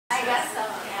guess so,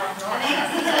 yeah. I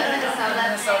think it's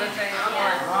Minnesota thing.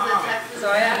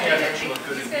 So I have to get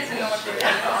these guys know what they're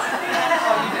doing.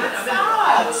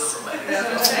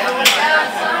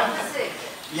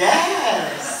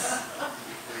 Yes.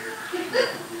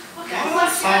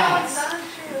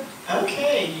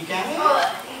 Okay, you got it? Oh,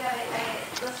 you got it.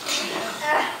 Let's see.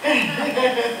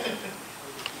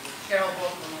 Carol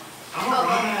Bolton. All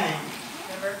right.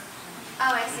 Remember?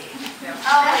 Oh, I see. Yeah.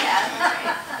 Oh, yeah, that's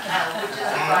right. Which is the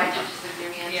bride, which is the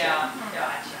groom. Yeah.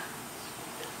 Gotcha.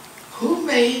 Who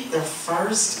made the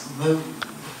first move?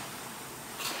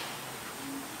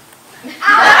 All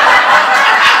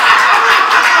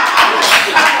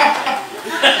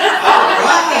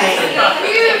right.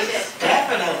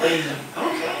 Definitely.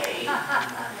 Okay.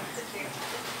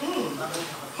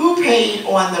 Who paid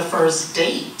on the first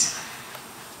date?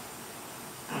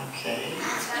 Okay. The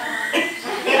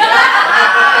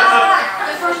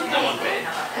first date.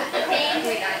 The name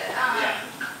we got it.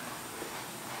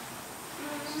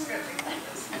 She's gonna think like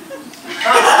this.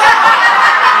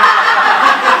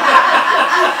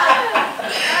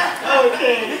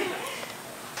 Okay.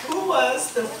 Who was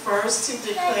the first to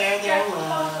declare their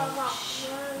love?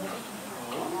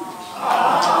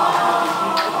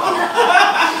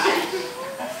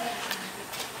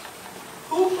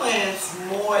 Who plans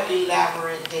more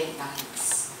elaborate date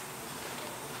nights?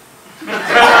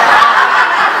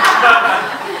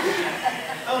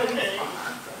 Okay.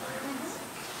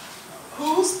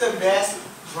 Who's the best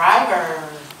driver?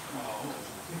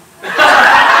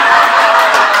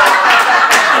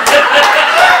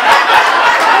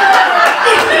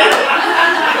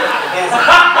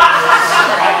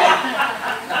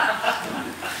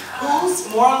 Who's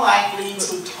more likely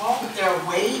to talk their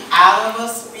way out of a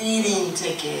speeding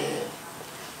ticket?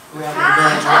 Whoever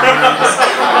bad drivers.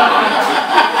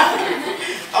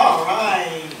 All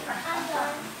right.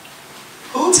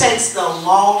 Who takes the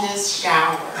longest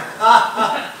shower?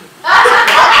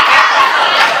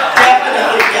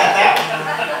 Definitely got that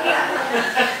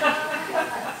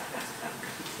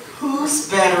one. Who's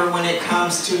better when it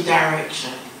comes to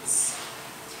directions?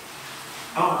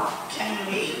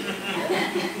 Okay.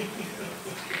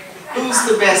 Who's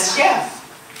the best chef?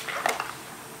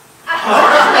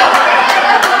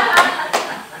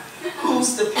 Who's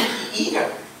the picky eater?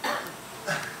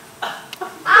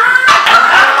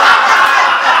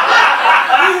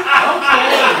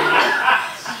 Okay.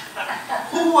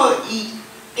 Who will eat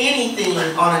anything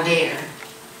on a dare?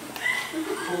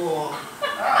 Cool.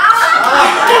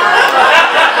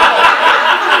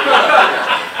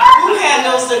 Who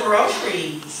handles the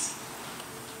groceries?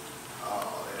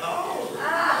 Oh,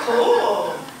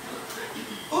 cool.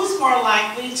 Who's more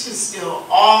likely to steal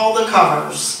all the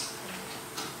covers?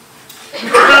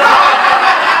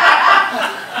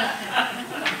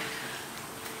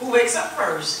 Who wakes up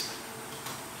first?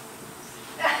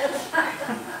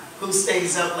 Who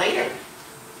stays up later?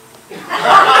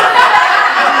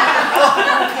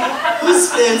 Who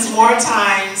spends more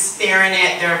time staring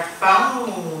at their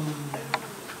phone?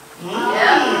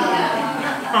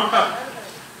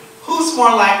 Who's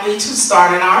more likely to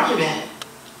start an argument?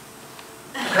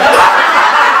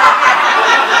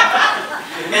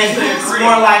 And who's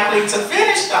more likely to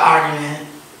finish the argument?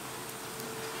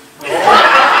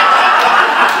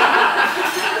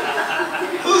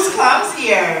 Who's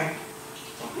clumsier?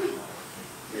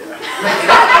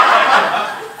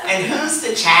 And who's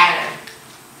the chatter?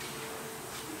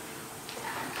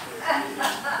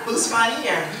 Who's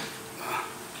funnier?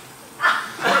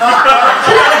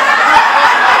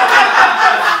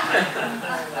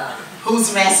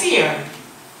 Who's messier?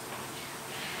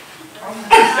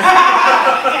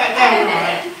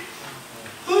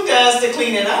 Who does the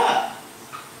cleaning up?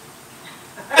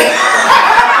 I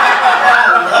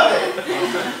love it.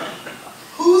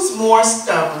 Who's more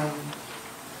stubborn?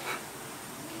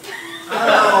 I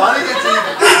think it's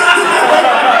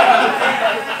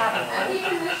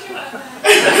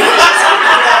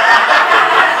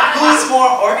Who's more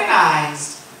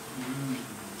organized?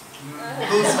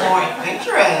 Who's more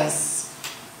adventurous?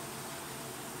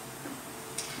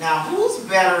 Now, who's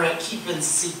better at keeping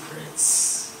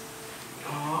secrets?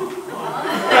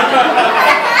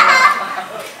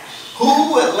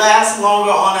 Who would last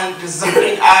longer on a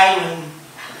deserted island?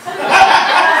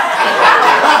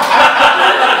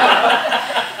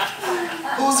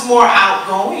 Who's more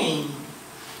outgoing?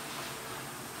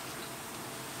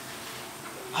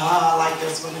 I like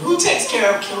this one. Who takes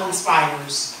care of killing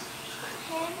spiders?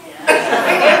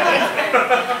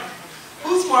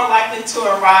 Who's more likely to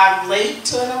arrive late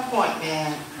to an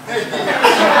appointment?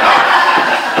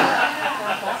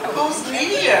 Who's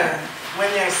needier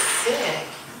when they're sick?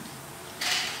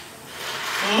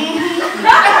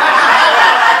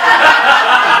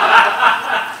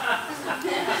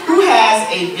 Who has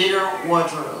a bigger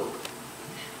wardrobe?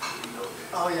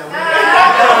 Oh, yeah.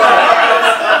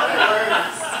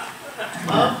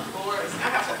 Of course. I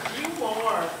have a few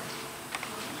more.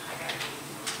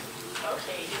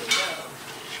 Okay, here we go.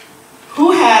 Who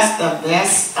has the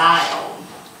best style?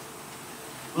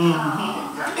 No.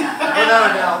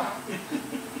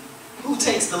 Who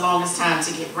takes the longest time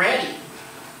to get ready?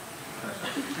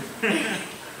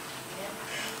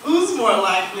 Who's more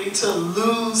likely to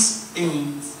lose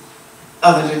things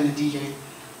other than the DJ?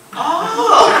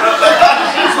 Oh!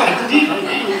 She's like, the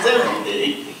DJ loses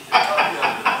everything.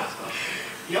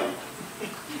 Yep.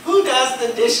 Who does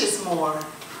the dishes more?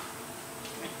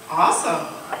 Awesome.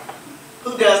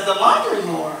 Who does the laundry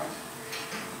more?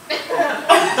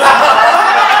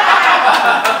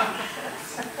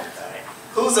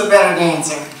 Who's a better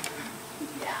dancer?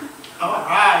 All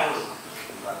right.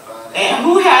 And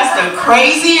who has the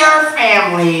crazier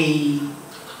family?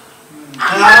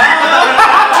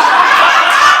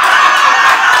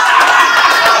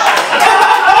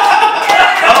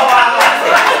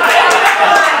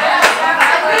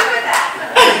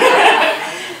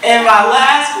 And my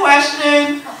last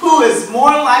question, who is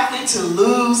more likely to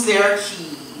lose their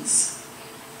keys?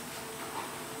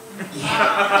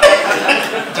 Yeah.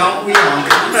 Don't we all?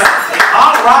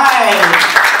 All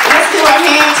right.